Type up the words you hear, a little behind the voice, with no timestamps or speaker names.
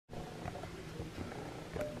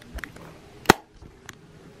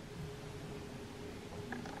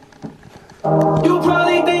You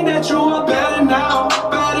probably think that you are better now,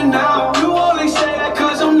 better now. You only say that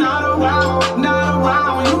cause I'm not around, not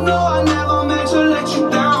around. You know I never meant to let you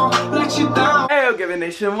down, let you down. Hey, Given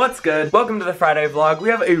Nation, what's good? Welcome to the Friday vlog. We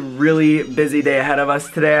have a really busy day ahead of us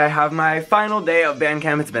today. I have my final day of band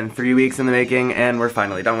camp. It's been 3 weeks in the making and we're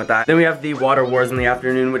finally done with that. Then we have the water wars in the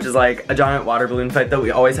afternoon, which is like a giant water balloon fight that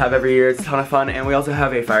we always have every year. It's a ton of fun. And we also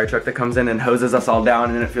have a fire truck that comes in and hoses us all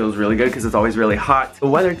down, and it feels really good because it's always really hot. The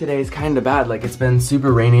weather today is kind of bad. Like, it's been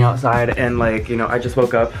super rainy outside, and like, you know, I just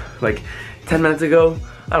woke up like 10 minutes ago.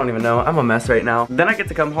 I don't even know, I'm a mess right now. Then I get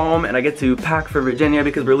to come home and I get to pack for Virginia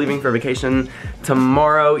because we're leaving for vacation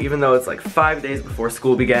tomorrow, even though it's like 5 days before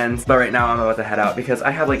school begins. But right now I'm about to head out because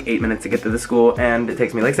I have like 8 minutes to get to the school and it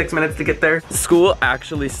takes me like 6 minutes to get there. School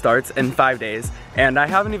actually starts in 5 days and I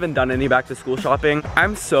haven't even done any back to school shopping.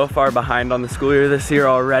 I'm so far behind on the school year this year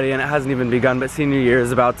already and it hasn't even begun, but senior year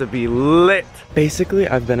is about to be lit. Basically,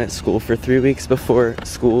 I've been at school for 3 weeks before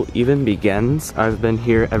school even begins. I've been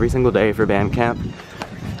here every single day for band camp.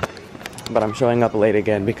 But I'm showing up late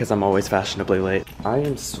again because I'm always fashionably late. I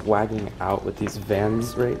am swagging out with these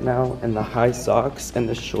Vans right now and the high socks and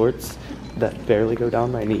the shorts that barely go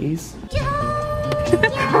down my knees.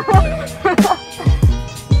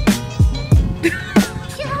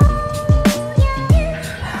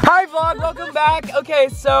 Hi vlog, welcome back. Okay,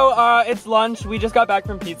 so it's lunch. We just got back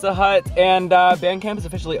from Pizza Hut and band camp is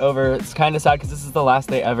officially over. It's kind of sad because this is the last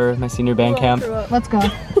day ever, my senior band camp. Let's go.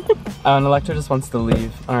 And Electra just wants to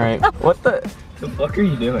leave. All right. What the fuck are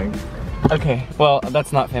you doing? Okay, well,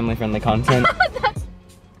 that's not family-friendly content.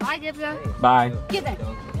 Bye, Gibson. Bye. Get that.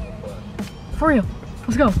 For real.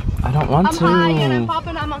 Let's go. I don't want to. I'm high and I'm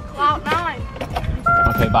popping. I'm on cloud 9.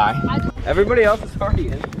 Okay, bye. Everybody else is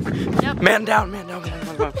partying. Yep. Man down, man down.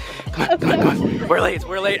 Come on. Come on. We're late.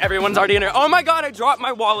 Everyone's already in here. Oh my god, I dropped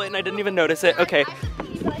my wallet and I didn't even notice it. Okay.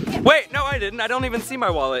 Wait, no I didn't. I don't even see my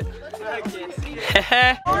wallet.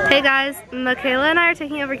 Hey guys, Michaela and I are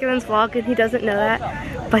taking over Given's vlog and he doesn't know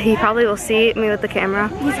that, but he probably will see me with the camera.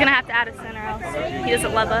 He's gonna have to add us in or else he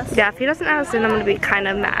doesn't love us. Yeah, if he doesn't add us in, I'm gonna be kind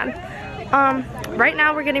of mad. Right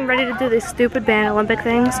now we're getting ready to do these stupid band Olympic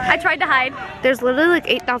things. I tried to hide. There's literally like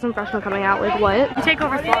 8,000 freshmen coming out. Like what? You take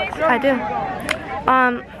over vlogs. I do.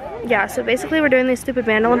 Yeah, so basically we're doing these stupid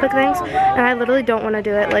band Olympic things and I literally don't want to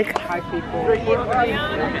do it. Like,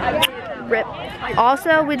 rip.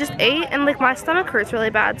 Also, we just ate and like my stomach hurts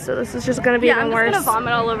really bad, so this is just gonna be even worse. I'm just gonna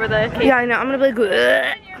vomit all over the cake. Yeah, I know. I'm gonna be like,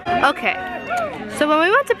 ugh. Okay. So when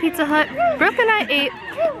we went to Pizza Hut, Brooke and I ate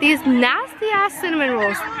these nasty ass cinnamon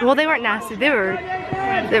rolls. Well, they weren't nasty. They were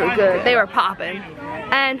good. They were popping.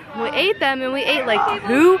 And we ate them and we ate like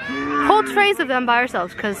 2 whole trays of them by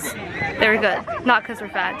ourselves because they were good. Not because we're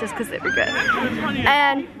fat, just because they were good.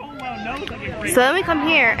 And so then we come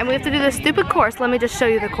here and we have to do this stupid course. Let me just show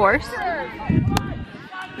you the course.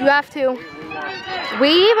 You have to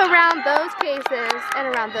weave around those cases and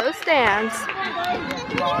around those stands.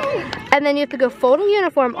 And then you have to go fold a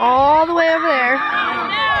uniform all the way over there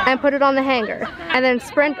and put it on the hanger. And then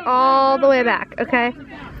sprint all the way back, okay?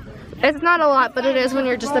 It's not a lot, but it is when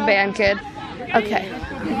you're just a band kid. Okay.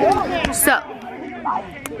 So,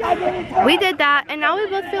 we did that, and now we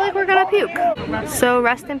both feel like we're gonna puke. So,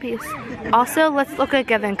 rest in peace. Also, let's look at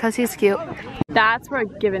Given, because he's cute. That's where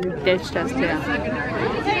Given ditched us too.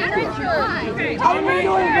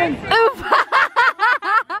 Oof!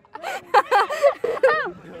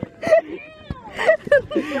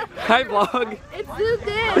 Hi vlog. It's so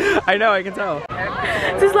good. I know, I can tell.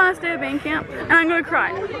 It's his last day of band camp, and I'm gonna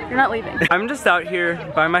cry. You're not leaving. I'm just out here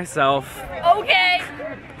by myself. Okay.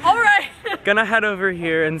 All right. Gonna head over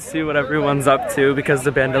here and see what everyone's up to because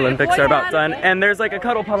the band Olympics are about done. And there's like a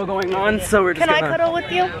cuddle puddle going on, so we're just Can I cuddle with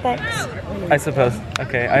you? Thanks. I suppose.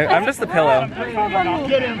 Okay, I'm just a pillow.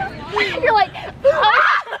 You're like,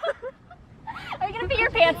 are you gonna pee your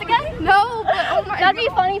pants again? No, but oh my. That'd be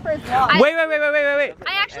funny for a vlog. Wait.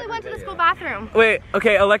 I actually went to the school bathroom. Wait,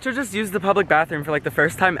 okay, Electra just used the public bathroom for like the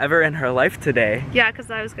first time ever in her life today. Yeah, because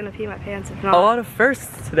I was gonna pee my pants if not. A lot of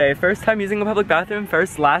firsts today. First time using a public bathroom,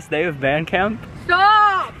 last day of band camp.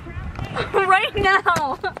 Stop! Right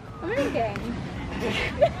now! I'm drinking.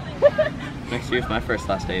 Next year's my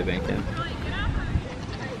last day of band camp.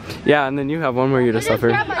 Yeah, and then you have one where you just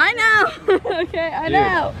suffered. I know! Okay, I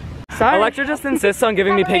know. Sorry. Electra just insists on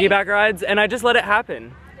giving me piggyback rides, and I just let it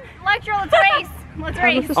happen. Electra, let's race! Let's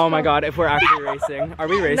race! Oh my god, if we're actually racing. Are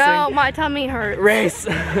we racing? No, my tummy hurts. Race!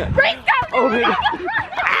 Race, go! Oh my god.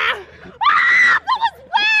 That was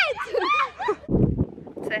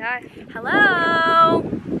wet! Say hi. Hello!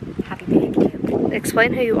 Happy band camp.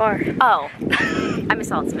 Explain who you are. Oh, I'm a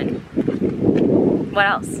saltsman. What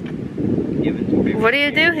else? What do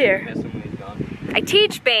you do here? I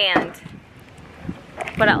teach band.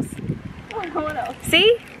 What else? What else?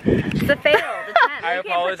 See? It's a fail. The 10. I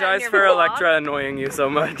apologize for Electra annoying you so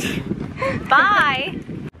much. Bye.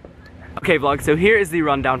 Okay vlog, so here is the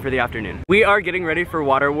rundown for the afternoon. We are getting ready for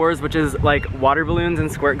Water Wars, which is like water balloons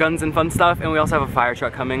and squirt guns and fun stuff, and we also have a fire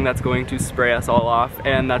truck coming that's going to spray us all off,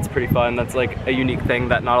 and that's pretty fun. That's like a unique thing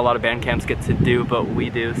that not a lot of band camps get to do, but we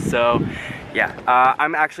do. So yeah,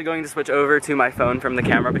 I'm actually going to switch over to my phone from the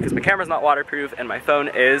camera because my camera's not waterproof and my phone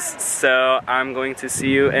is, so I'm going to see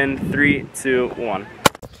you in 3, 2, 1.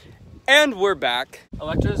 And we're back.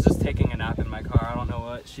 Electra's just taking a nap in my car. I don't know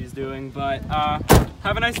what she's doing, but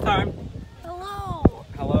have a nice time. Hello.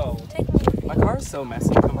 Hello. Take me. My car is so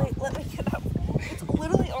messy. Come on. Wait, let me get up. It's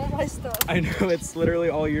literally all my stuff. I know, it's literally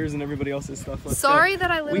all yours and everybody else's stuff. Let's Sorry go.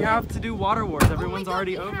 that I literally... We have to do Water Wars. Everyone's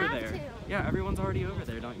already over have there. to. Yeah, everyone's already over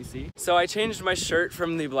there, don't you see? So I changed my shirt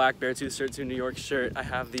from the black Beartooth shirt to New York shirt. I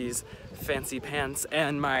have these fancy pants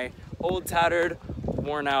and my old tattered,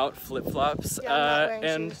 worn out flip-flops. Yeah, I'm not wearing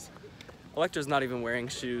and shoes. Electra's not even wearing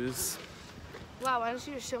shoes. Wow, why don't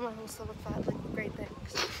you just show my whole stomach fat? Like, great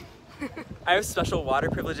things. I have special water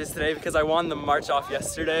privileges today because I won the march off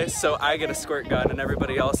yesterday, so I get a squirt gun and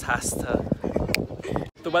everybody else has to.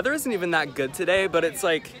 The weather isn't even that good today, but it's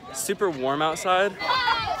like super warm outside. What's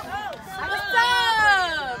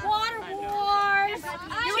up? Water Wars.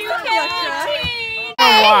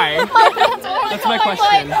 Why? That's my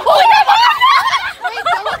question.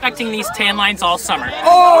 Expecting these tan lines all summer.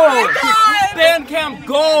 Oh! Band camp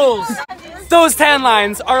goals! Those tan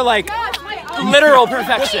lines are like literal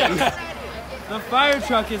perfection. The fire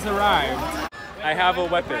truck has arrived. I have a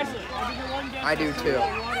weapon. I do too.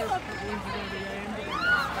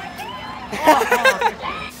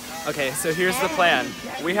 Okay, so here's the plan.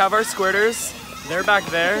 We have our squirters. They're back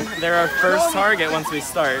there. They're our first target once we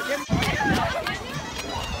start.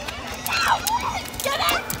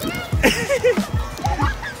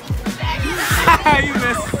 You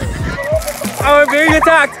missed. Oh, I'm being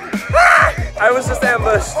attacked. I was just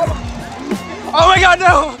ambushed. Oh my god,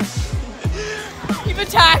 no! You've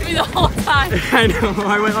attacked me the whole time. I know,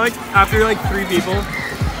 I went like after like 3 people.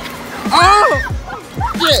 Oh!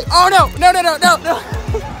 Shit. Oh no, no, no, no, no, no!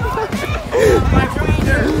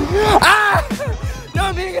 Ah! No,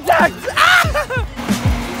 I'm being attacked! Ah!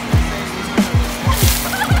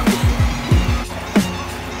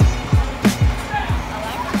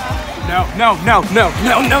 No, no, no, no,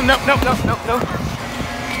 no, no, no, no, no, no, no.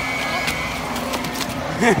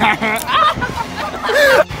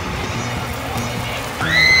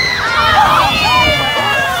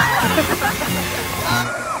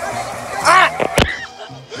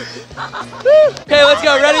 Okay, let's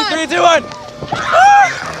go. Ready? 3, 2, 1.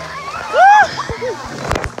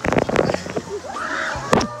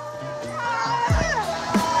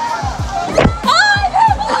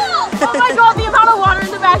 Oh my god, the amount of water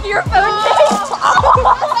in the back of your phone case.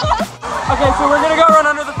 Okay, so we're gonna go run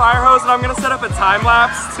under the fire hose, and I'm gonna set up a time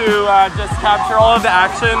lapse to just capture all of the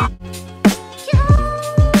action.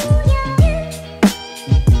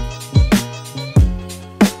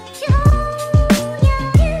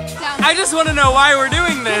 I just want to know why we're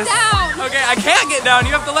doing this. Get down. Okay, I can't get down.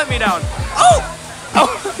 You have to let me down. Oh! Oh!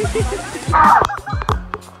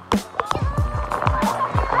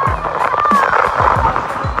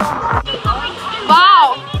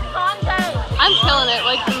 Wow. I'm killing it.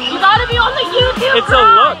 Like, you gotta be on the YouTube. It's a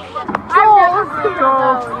look.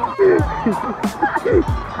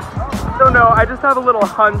 So no, I just have a little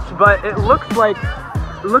hunch, but it looks like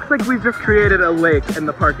we've just created a lake in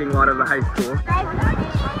the parking lot of the high school.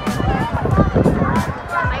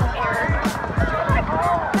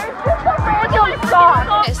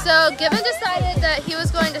 Okay, so Given decided that he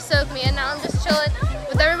was going to soak me, and now I'm just chilling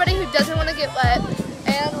with everybody who doesn't want to get wet,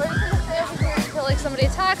 and we're just gonna stay over here until like somebody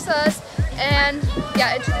attacks us. And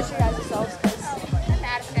yeah, introduce you guys yourselves.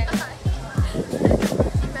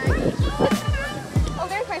 Oh,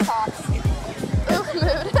 there's my socks.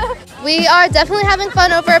 We are definitely having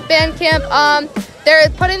fun over at band camp. They're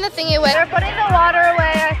putting the thingy away. They're putting the water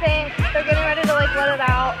away, I think. They're getting ready to like let it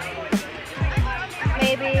out.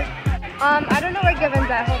 Maybe. I don't know where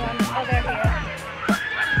Given's at. Hold on. Oh, there he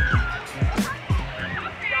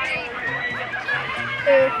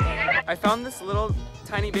is. I found this little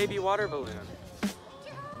tiny baby water balloon.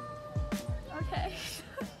 Okay.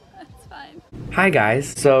 That's fine. Hi guys,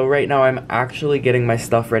 so right now I'm actually getting my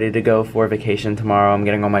stuff ready to go for vacation tomorrow. I'm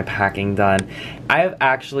getting all my packing done. I have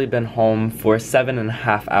actually been home for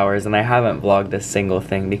 7.5 hours and I haven't vlogged a single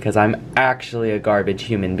thing because I'm actually a garbage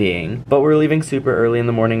human being. But we're leaving super early in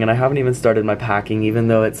the morning and I haven't even started my packing even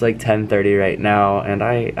though it's like 10:30 right now and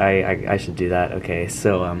I should do that. Okay,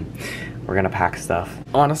 so we're gonna pack stuff.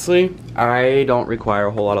 Honestly, I don't require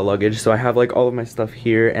a whole lot of luggage, so I have like all of my stuff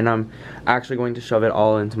here, and I'm actually going to shove it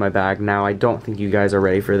all into my bag now. I don't think you guys are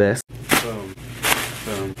ready for this. Boom,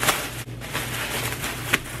 boom.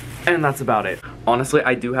 And that's about it. Honestly,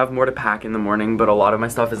 I do have more to pack in the morning, but a lot of my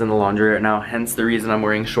stuff is in the laundry right now, hence the reason I'm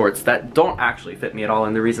wearing shorts that don't actually fit me at all,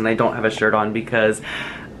 and the reason I don't have a shirt on, because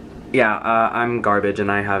yeah, I'm garbage and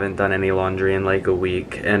I haven't done any laundry in like a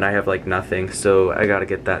week, and I have like nothing, so I gotta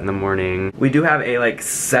get that in the morning. We do have a like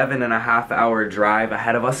 7.5 hour drive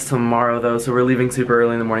ahead of us tomorrow though, so we're leaving super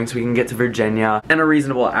early in the morning so we can get to Virginia in a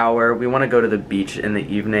reasonable hour. We want to go to the beach in the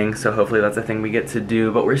evening, so hopefully that's a thing we get to do,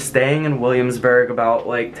 but we're staying in Williamsburg, about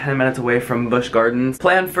like 10 minutes away from Busch Gardens.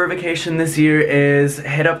 Plan for vacation this year is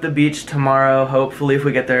hit up the beach tomorrow, hopefully if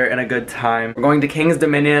we get there in a good time. We're going to King's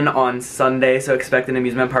Dominion on Sunday, so expect an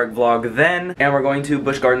amusement park vlog then, and we're going to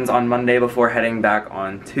Busch Gardens on Monday before heading back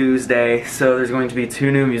on Tuesday. So there's going to be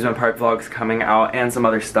 2 new amusement park vlogs coming out and some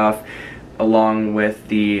other stuff, along with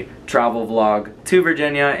the travel vlog to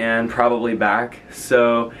Virginia and probably back.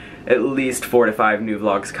 So at least 4 to 5 new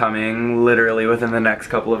vlogs coming literally within the next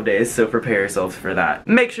couple of days, so prepare yourselves for that.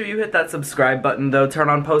 Make sure you hit that subscribe button though, turn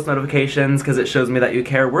on post notifications because it shows me that you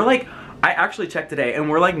care. We're like, I actually checked today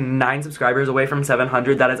and we're like 9 subscribers away from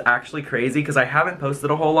 700. That is actually crazy because I haven't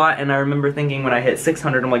posted a whole lot, and I remember thinking when I hit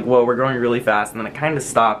 600 I'm like, whoa, we're growing really fast, and then it kind of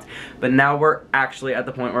stopped. But now we're actually at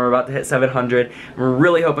the point where we're about to hit 700. We're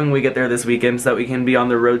really hoping we get there this weekend so that we can be on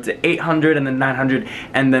the road to 800 and then 900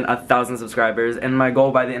 and then 1,000 subscribers. And my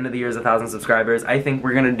goal by the end of the year is 1,000 subscribers. I think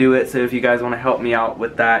we're gonna do it, so if you guys want to help me out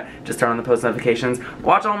with that, just turn on the post notifications.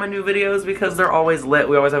 Watch all my new videos because they're always lit.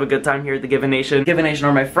 We always have a good time here at the Give Nation. Give Nation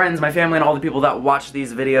are my friends, my family, and all the people that watch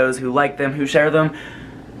these videos, who like them, who share them.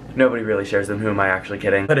 Nobody really shares them. Who am I actually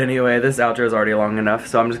kidding? But anyway, this outro is already long enough,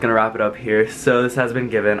 so I'm just gonna wrap it up here. So this has been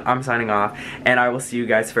Given. I'm signing off, and I will see you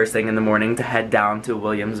guys first thing in the morning to head down to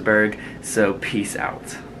Williamsburg. So peace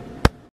out.